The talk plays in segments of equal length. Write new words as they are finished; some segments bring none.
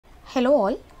Hello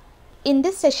all. In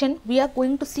this session we are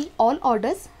going to see all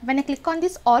orders. When I click on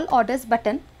this all orders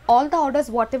button, all the orders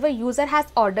whatever user has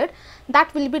ordered,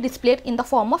 that will be displayed in the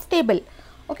form of table.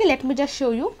 Okay, let me just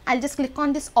show you. I'll just click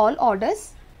on this all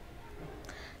orders.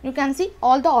 You can see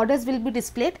all the orders will be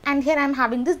displayed, and here I am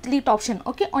having this delete option.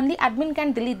 Okay, only admin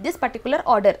can delete this particular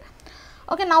order.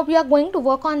 Okay, now we are going to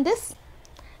work on this,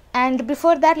 and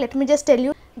before that let me just tell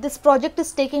you, this project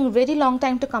is taking very long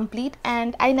time to complete,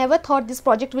 and I never thought this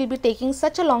project will be taking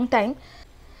such a long time,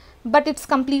 but it's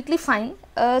completely fine.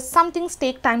 Some things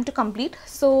take time to complete,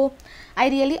 so I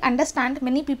really understand.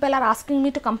 Many people are asking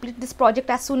me to complete this project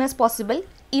as soon as possible.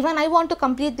 Even I want to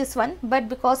complete this one, but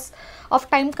because of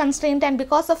time constraint and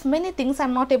because of many things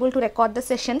I'm not able to record the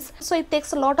sessions, so it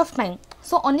takes a lot of time.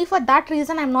 So only for that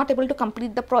reason I'm not able to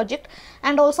complete the project,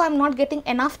 and also I'm not getting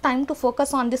enough time to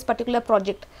focus on this particular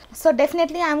project. So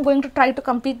definitely I'm going to try to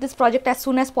complete this project as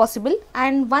soon as possible,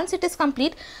 and once it is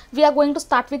complete we are going to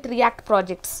start with React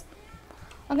projects.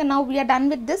 Okay, now we are done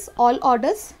with this all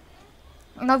orders.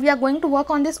 Now we are going to work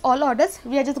on this all orders.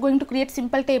 We are just going to create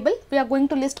simple table. We are going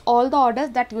to list all the orders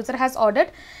that user has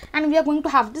ordered, and we are going to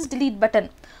have this delete button.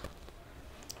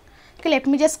 Okay, let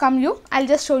me just come you. I'll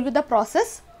just show you the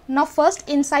process. Now first,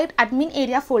 inside admin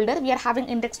area folder we are having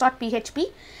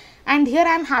index.php, and here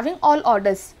I am having all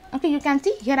orders. Okay, you can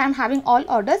see here I am having all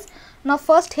orders. Now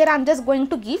first, here I am just going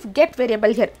to give get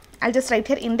variable here. I'll just write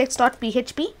here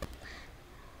index.php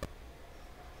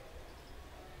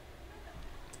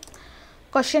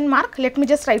question mark. Let me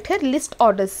just write here list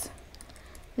orders.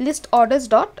 List orders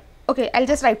dot. Okay, I'll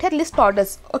just write here list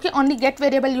orders. Okay, only get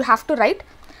variable you have to write.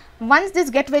 Once this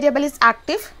get variable is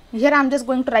active, here I'm just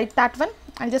going to write that one.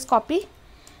 I'll just copy,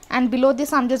 and below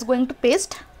this I'm just going to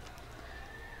paste,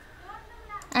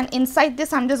 and inside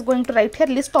this I'm just going to write here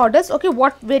list orders. Okay,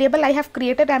 what variable I have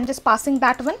created I'm just passing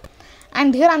that one,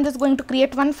 and here I'm just going to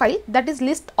create one file, that is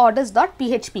list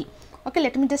orders.php. Okay,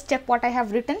 let me just check what I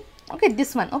have written. Okay,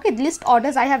 this one. Okay, list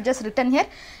orders I have just written here.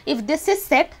 If this is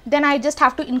set, then I just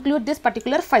have to include this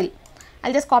particular file.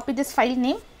 I'll just copy this file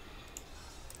name,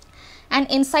 and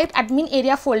inside admin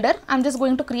area folder I'm just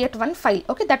going to create one file.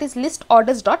 Okay, that is list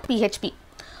orders.php.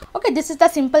 Okay, this is the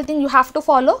simple thing you have to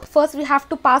follow. First we have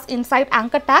to pass inside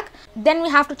anchor tag, then we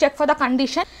have to check for the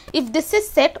condition. If this is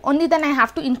set, only then I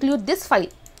have to include this file.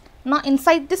 Now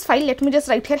inside this file, let me just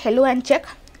write here hello and check.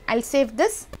 I'll save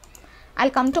this.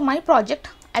 I'll come to my project.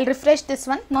 I'll refresh this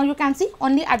one. Now you can see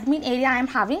only admin area I am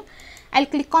having. I'll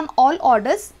click on all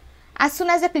orders. As soon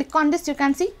as I click on this, you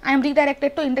can see I am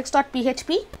redirected to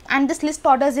index.php, and this list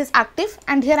orders is active,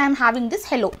 and here I am having this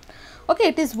hello. Okay,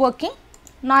 it is working.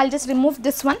 Now I'll just remove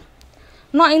this one.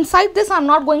 Now inside this I'm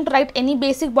not going to write any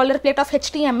basic boilerplate of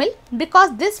HTML,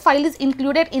 because this file is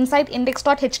included inside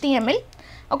index.html.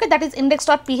 Okay, that is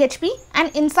index.php,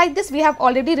 and inside this we have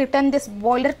already written this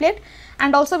boilerplate,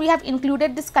 and also we have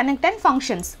included this connect and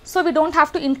functions, so we don't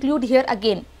have to include here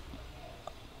again.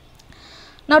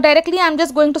 Now directly I am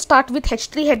just going to start with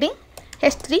h3 heading.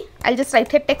 h3, I'll just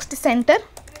write here text center,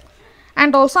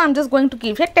 and also I'm just going to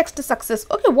give here text success.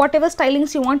 Okay, whatever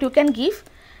stylings you want you can give.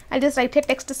 I'll just write here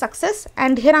text success,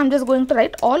 and here I'm just going to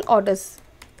write all orders.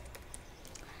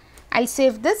 I'll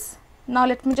save this. Now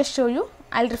let me just show you.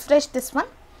 I'll refresh this one.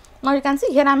 Now you can see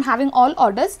here I am having all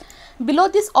orders. Below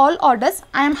this all orders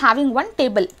I am having one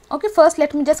table. Okay, first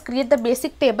let me just create the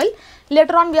basic table.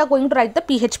 Later on we are going to write the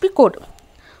PHP code.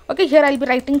 Okay, here I'll be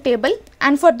writing table,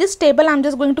 and for this table I'm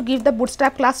just going to give the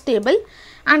bootstrap class table,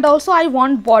 and also I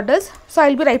want borders, so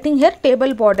I'll be writing here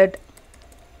table bordered.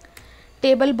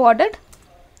 Table bordered.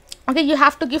 Okay, you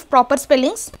have to give proper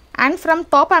spellings, and from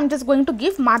top I'm just going to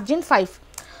give margin 5.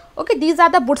 Okay, these are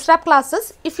the bootstrap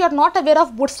classes. If you are not aware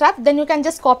of bootstrap, then you can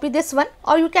just copy this one,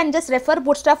 or you can just refer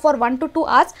bootstrap for 1 to 2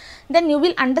 hours. Then you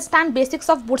will understand basics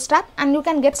of bootstrap, and you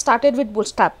can get started with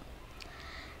bootstrap.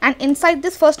 And inside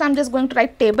this, first I'm just going to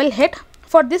write table head.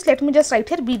 For this, let me just write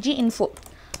here bg info.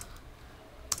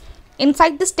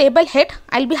 Inside this table head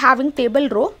I'll be having table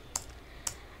row,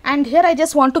 and here I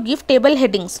just want to give table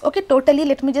headings. Okay, totally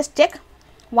let me just check.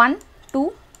 1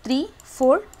 2 3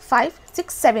 4 5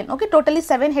 6 7. Okay, totally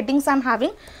 7 headings I'm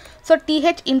having, so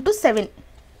th into 7.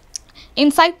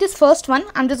 Inside this first one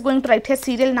I'm just going to write here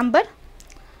serial number.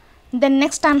 Then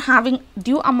next I'm having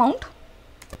due amount.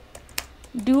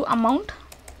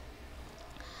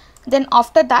 Then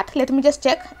after that, let me just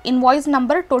check invoice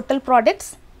number, total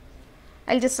products.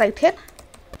 I'll just write here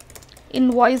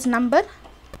invoice number.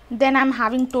 Then I'm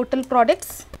having total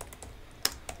products.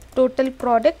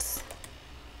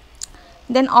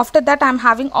 Then after that I'm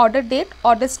having order date,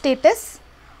 order status,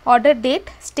 order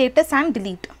date, status, and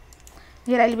delete.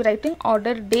 Here I'll be writing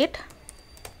order date,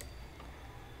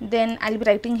 then I'll be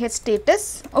writing here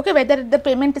status, okay, whether the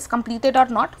payment is completed or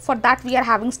not. For that we are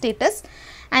having status,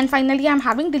 and finally I'm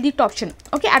having delete option.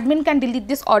 Okay, admin can delete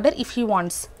this order if he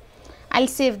wants. I'll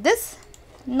save this.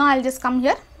 Now I'll just come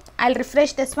here, I'll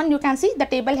refresh this one. You can see the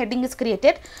table heading is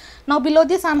created. Now below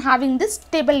this I'm having this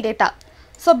table data.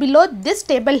 So below this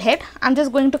table head I'm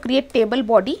just going to create table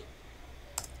body,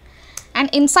 and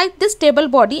inside this table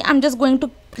body I'm just going to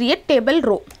create table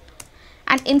row,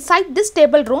 and inside this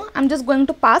table row I'm just going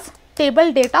to pass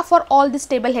table data for all these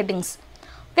table headings.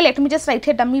 Okay, let me just write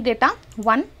here dummy data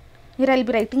 1. Here I'll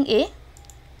be writing A,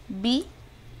 B,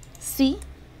 C,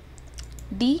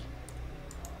 D,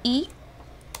 E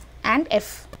and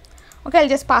F. Okay, I'll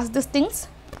just pass these things.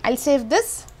 I'll save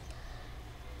this.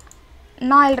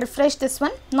 Now I'll refresh this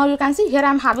one. Now you can see here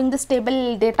I'm having this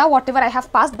table data. Whatever I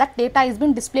have passed, that data is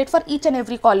being displayed for each and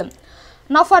every column.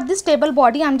 Now for this table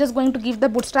body I'm just going to give the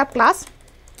bootstrap class.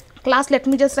 Let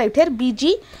me just write here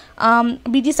BG,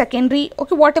 BG secondary.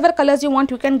 Okay, whatever colors you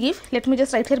want you can give. Let me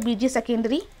just write here BG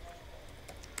secondary.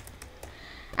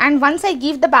 And once I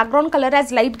give the background color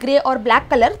as light gray or black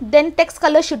color, then text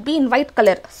color should be in white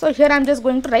color. So here I'm just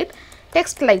going to write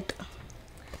text light.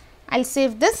 I'll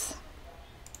save this.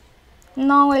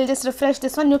 Now I'll just refresh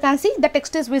this one. You can see the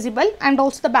text is visible and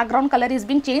also the background color is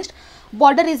being changed.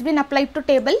 Border is being applied to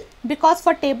table, because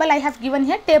for table I have given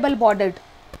here table bordered.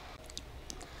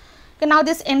 Okay, now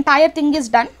this entire thing is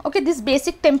done. Okay, this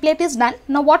basic template is done.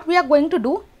 Now what we are going to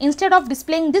do, instead of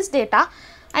displaying this data,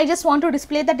 I just want to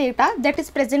display the data that is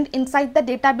present inside the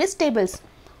database tables.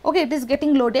 Okay, it is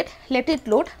getting loaded. Let it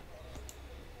load.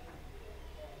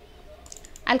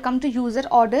 I'll come to user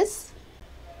orders.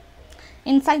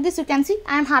 Inside this you can see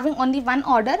I am having only one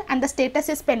order and the status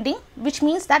is pending, which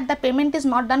means that the payment is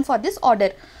not done for this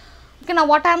order. Okay, now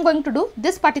what I am going to do,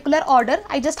 this particular order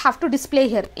I just have to display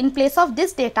here. In place of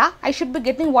this data, I should be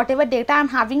getting whatever data I am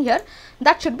having here,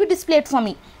 that should be displayed for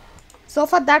me. So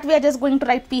for that we are just going to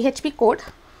write PHP code.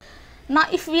 Now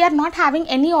if we are not having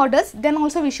any orders, then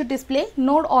also we should display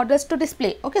node orders to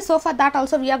display. Okay, so for that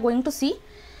also we are going to see.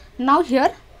 Now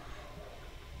here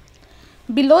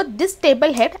below this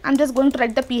table head I'm just going to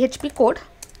write the PHP code,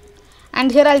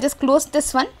 and here I'll just close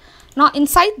this one. Now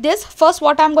inside this, first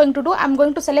what I'm going to do, I'm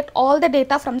going to select all the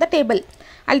data from the table.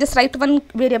 I'll just write one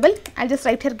variable. I'll just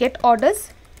write here get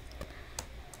orders,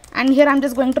 and here I'm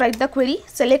just going to write the query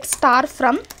select star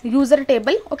from user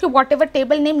table. Okay, whatever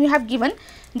table name you have given,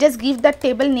 just give that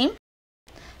table name.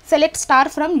 Select star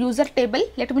from user table.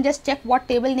 Let me just check what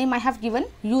table name I have given.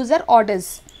 User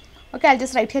orders. Okay, I'll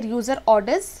just write here user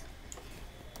orders.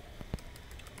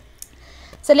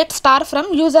 Select star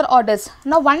from user orders.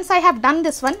 Now once I have done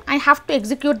this one, I have to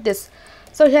execute this.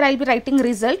 So here I'll be writing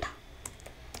result.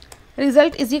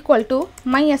 Result is equal to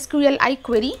MySQL I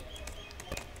query,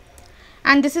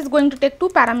 and this is going to take two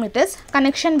parameters,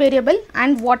 connection variable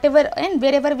and whatever, and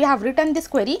wherever we have written this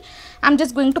query, I'm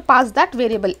just going to pass that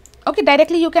variable. Okay,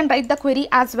 directly you can write the query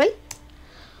as well.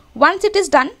 Once it is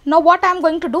done, now what I am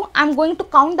going to do, I am going to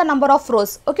count the number of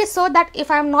rows. Okay, so that if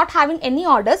I am not having any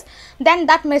orders, then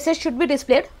that message should be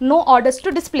displayed, no orders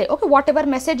to display. Okay, whatever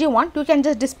message you want, you can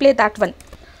just display that one.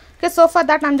 Okay, so for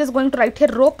that I am just going to write here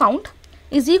row count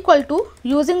is equal to,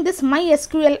 using this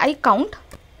MySQL I count.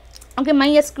 Okay,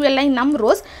 MySQL I num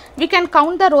rows, we can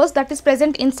count the rows that is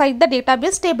present inside the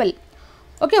database table.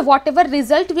 Okay, whatever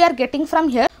result we are getting from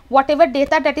here, whatever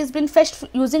data that is been fetched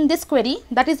using this query,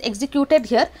 that is executed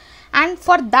here, and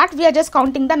for that we are just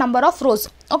counting the number of rows.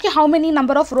 Okay, how many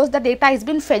number of rows the data is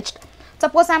been fetched.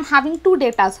 Suppose I am having two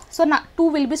datas, so now 2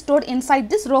 will be stored inside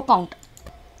this row count.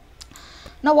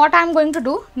 Now what I am going to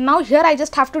do, now here I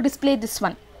just have to display this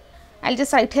one. I'll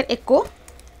just write here echo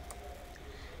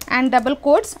and double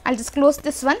quotes. I'll just close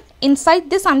this one.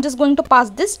 Inside this I'm just going to pass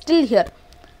this till here,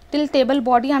 till table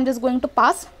body I'm just going to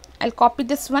pass. I'll copy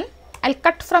this one, I'll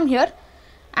cut from here,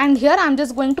 and here I'm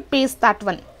just going to paste that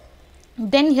one.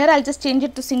 Then here I'll just change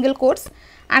it to single quotes,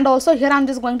 and also here I'm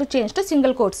just going to change to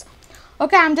single quotes.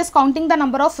 Okay, I'm just counting the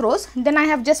number of rows, then I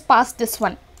have just passed this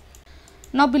one.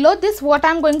 Now below this what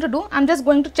I'm going to do, I'm just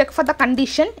going to check for the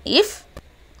condition. If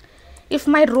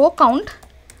my row count,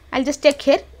 I'll just check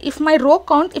here, if my row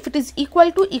count, if it is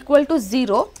equal to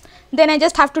 0, then I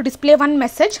just have to display one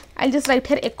message. I'll just write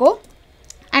here echo,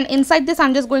 and inside this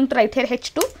I'm just going to write here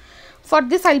h2. For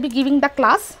this I'll be giving the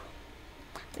class.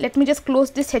 Let me just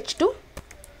close this h2,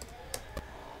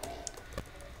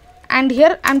 and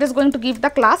here I'm just going to give the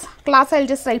class. I'll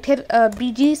just write here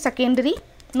bg secondary,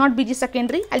 not bg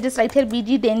secondary, I'll just write here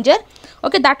bg danger.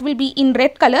 Okay, that will be in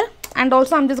red color, and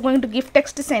also I'm just going to give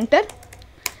text center,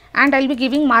 and I'll be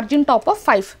giving margin top of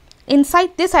 5.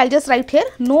 Inside this I'll just write here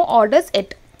no orders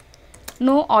yet.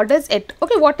 no orders yet.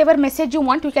 Okay, whatever message you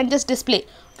want, you can just display.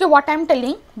 Okay, what I am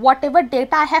telling, whatever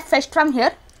data I have fetched from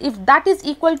here, if that is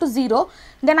equal to 0,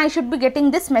 then I should be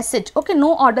getting this message. Okay,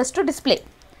 no orders to display.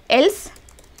 Else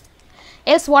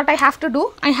what I have to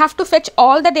do, I have to fetch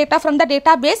all the data from the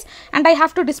database and I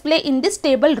have to display in this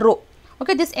table row.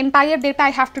 Okay, this entire data I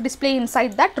have to display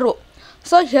inside that row.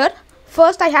 So here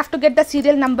first I have to get the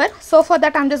serial number. So for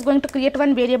that I am just going to create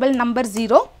one variable number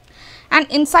 0. And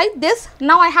inside this,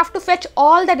 now I have to fetch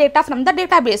all the data from the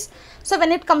database. So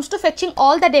when it comes to fetching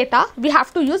all the data, we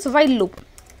have to use while loop.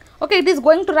 Okay, it is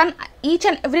going to run each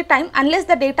and every time. Unless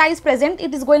the data is present,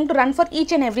 it is going to run for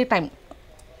each and every time.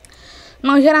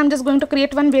 Now here I am just going to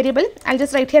create one variable. I'll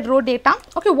just write here row data.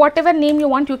 Okay, whatever name you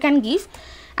want, you can give.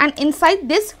 And inside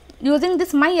this, using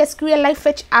this MySQL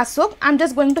fetch as soap, I'm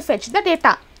just going to fetch the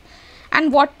data.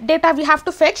 And what data we have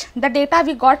to fetch? The data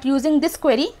we got using this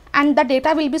query, and the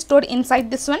data will be stored inside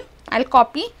this one. I'll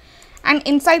copy, and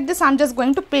inside this I'm just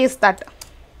going to paste that.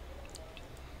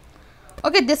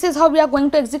 Okay, this is how we are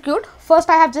going to execute. First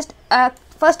I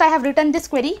have written this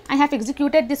query. I have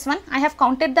executed this one. I have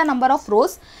counted the number of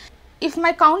rows. If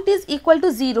my count is equal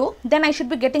to 0, then I should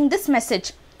be getting this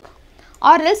message,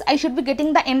 or else I should be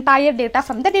getting the entire data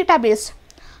from the database.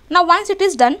 Now once it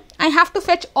is done, I have to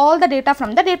fetch all the data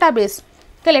from the database.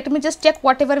 Okay, let me just check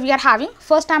whatever we are having.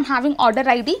 First I am having order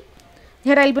ID.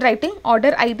 Here I will be writing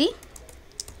order ID.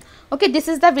 Okay, this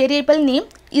is the variable name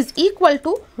is equal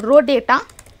to row data.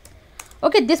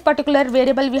 Okay, this particular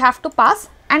variable we have to pass,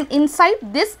 and inside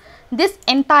this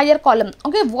entire column.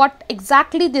 Okay, what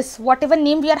exactly this, whatever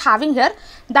name we are having here,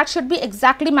 that should be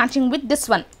exactly matching with this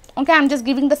one. Okay, I am just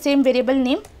giving the same variable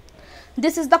name.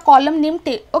 This is the column name.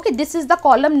 Okay, this is the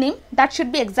column name that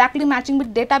should be exactly matching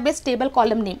with database table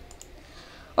column name.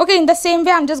 Okay, in the same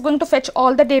way I am just going to fetch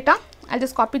all the data. I'll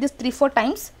just copy this 3-4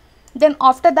 times. Then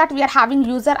after that we are having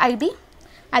user ID.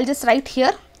 I'll just write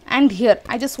here and here.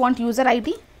 I just want user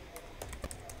ID.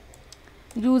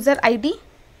 User ID.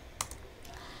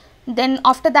 Then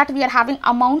after that we are having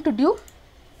amount due.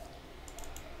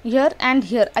 Here and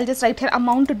here. I'll just write here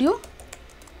amount due.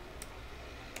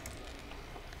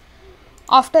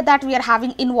 After that we are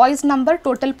having invoice number,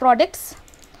 total products.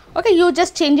 Okay, you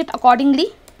just change it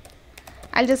accordingly.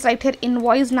 I'll just write here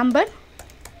invoice number.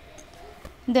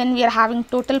 Then we are having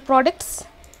total products.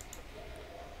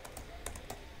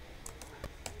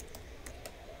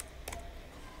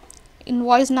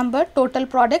 Invoice number, total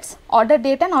products, order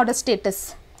date and order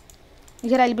status.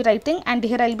 Here I'll be writing, and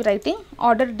here I'll be writing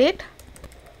order date.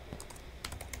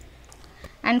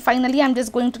 And finally I'm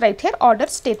just going to write here order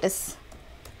status.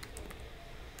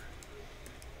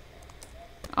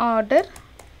 Order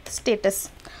status.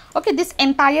 Okay, this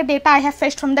entire data I have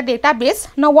fetched from the database.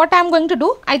 Now what I am going to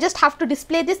do, I just have to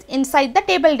display this inside the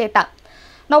table data.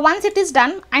 Now once it is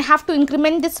done, I have to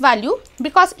increment this value,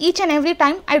 because each and every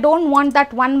time I don't want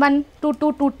that 1 1 2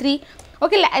 2 2 3.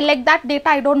 Okay, like that data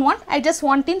I don't want. I just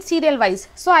want in serial wise.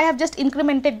 So I have just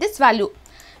incremented this value.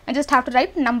 I just have to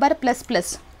write number plus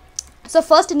plus. So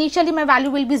first initially my value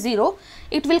will be 0.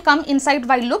 It will come inside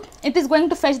while loop. It is going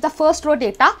to fetch the first row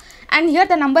data, and here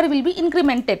the number will be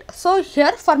incremented. So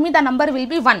here for me the number will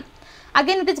be 1.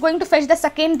 Again it is going to fetch the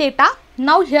second data.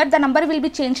 Now here the number will be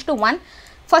changed to 1.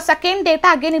 For second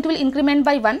data again it will increment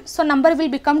by 1. So number will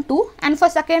become 2, and for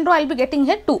second row I will be getting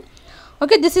here 2.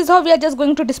 Okay, this is how we are just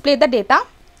going to display the data.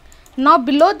 Now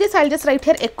below this I will just write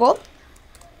here echo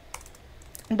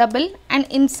double, and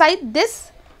inside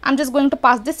this I'm just going to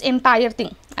pass this entire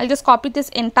thing. I'll just copy this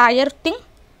entire thing.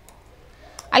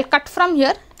 I'll cut from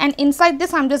here, and inside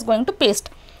this I'm just going to paste.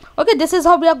 Okay, this is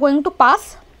how we are going to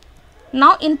pass.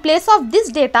 Now in place of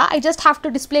this data, I just have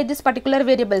to display this particular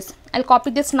variables. I'll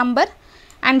copy this number,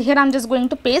 and here I'm just going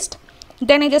to paste.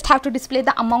 Then I just have to display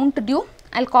the amount due.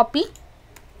 I'll copy.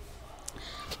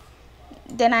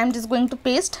 Then I'm just going to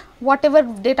paste whatever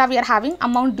data we are having,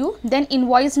 amount due. Then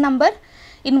invoice number,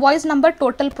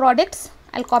 total products.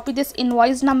 I'll copy this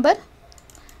invoice number,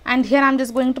 and here I'm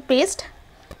just going to paste.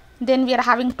 Then we are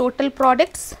having total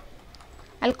products.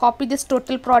 I'll copy this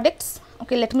total products.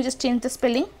 Okay, let me just change the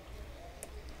spelling.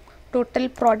 Total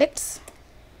products.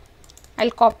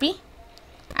 I'll copy,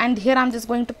 and here I'm just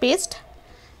going to paste.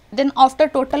 Then after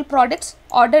total products,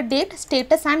 order date,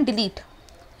 status and delete.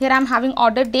 Here I'm having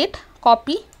order date,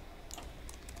 copy.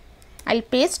 I'll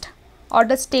paste.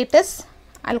 Order status,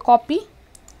 I'll copy,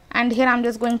 and here I'm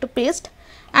just going to paste.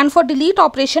 And for delete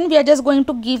operation, we are just going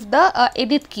to give the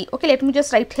edit key. Okay, let me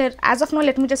just write here, as of now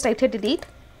let me just write here delete.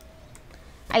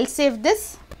 I'll save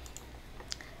this.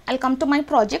 I'll come to my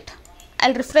project.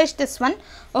 I'll refresh this one.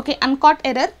 Okay, uncaught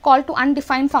error, call to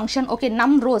undefined function. Okay,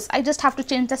 num rows. I just have to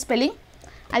change the spelling.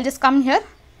 I'll just come here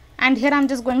and here I am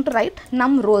just going to write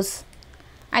num rows.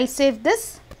 I'll save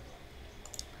this.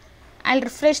 I'll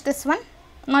refresh this one.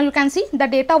 Now you can see the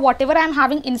data whatever I am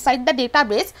having inside the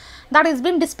database, that is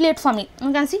been displayed for me.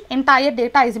 You can see entire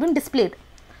data is been displayed.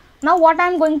 Now what I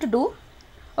am going to do,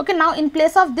 okay, now in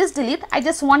place of this delete, I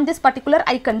just want this particular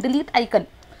icon, delete icon.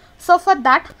 So for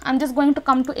that I am just going to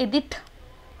come to edit.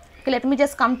 Okay, let me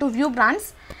just come to view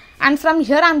brands, and from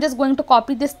here I am just going to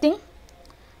copy this thing.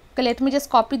 Okay, let me just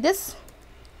copy this,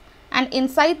 and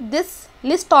inside this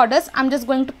list orders I am just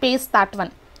going to paste that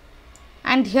one,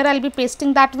 and here I will be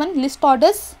pasting that one, list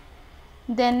orders.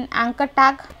 Then anchor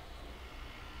tag,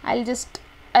 I'll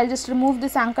just remove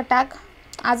this anchor tag.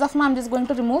 As of now I am just going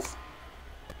to remove.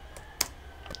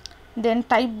 Then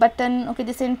type button, okay,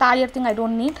 this entire thing I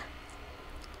don't need.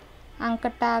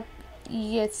 Anchor tag,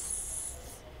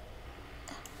 yes,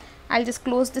 I'll just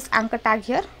close this anchor tag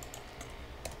here.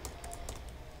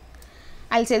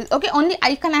 I'll say, okay, only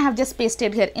icon I have just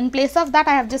pasted here. In place of that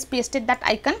I have just pasted that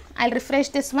icon. I'll refresh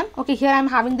this one. Okay, here I am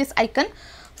having this icon.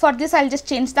 For this I'll just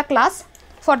change the class.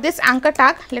 For this anchor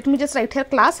tag, let me just write here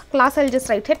class. I'll just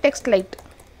write here text light.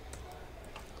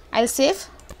 I'll save.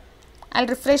 I'll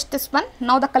refresh this one.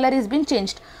 Now the color is been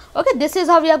changed. Okay, this is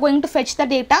how we are going to fetch the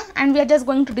data, and we are just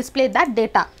going to display that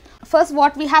data. First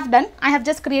what we have done, I have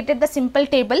just created the simple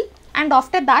table, and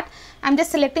after that I am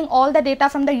just selecting all the data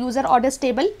from the user orders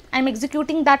table. I am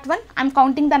executing that one. I am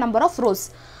counting the number of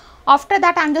rows. After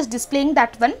that I am just displaying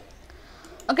that one.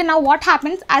 Okay, now what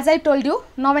happens, as I told you,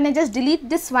 now when I just delete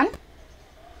this one,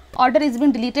 order is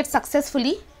been deleted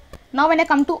successfully. Now when I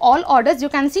come to all orders, you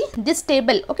can see this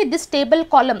table, okay, this table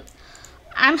column,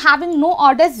 I am having no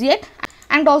orders yet,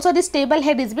 and also this table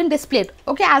head is been displayed.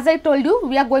 Okay, as I told you,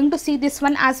 we are going to see this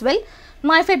one as well.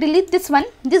 Now if I delete this one,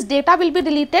 this data will be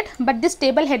deleted, but this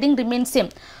table heading remains same.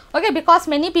 Okay, because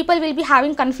many people will be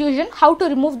having confusion how to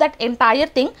remove that entire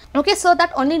thing. Okay, so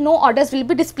that only no orders will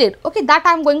be displayed. Okay, that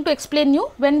I am going to explain you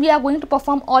when we are going to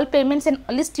perform all payments in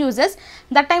list users.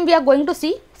 That time we are going to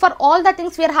see, for all the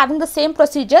things we are having the same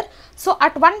procedure. So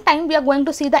at one time we are going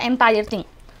to see the entire thing.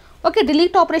 Okay,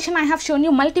 delete operation I have shown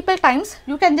you multiple times.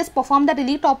 You can just perform the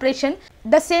delete operation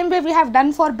the same way we have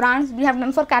done for brands, we have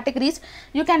done for categories.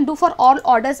 You can do for all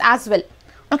orders as well.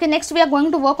 Okay, next we are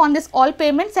going to work on this all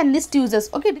payments and list users.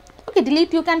 Okay,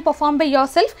 delete you can perform by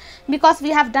yourself because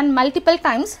we have done multiple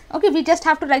times. Okay, we just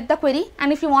have to write the query,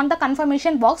 and if you want the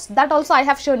confirmation box, that also I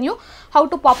have shown you how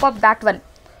to pop up that one.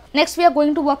 Next we are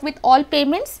going to work with all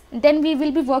payments, then we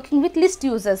will be working with list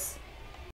users.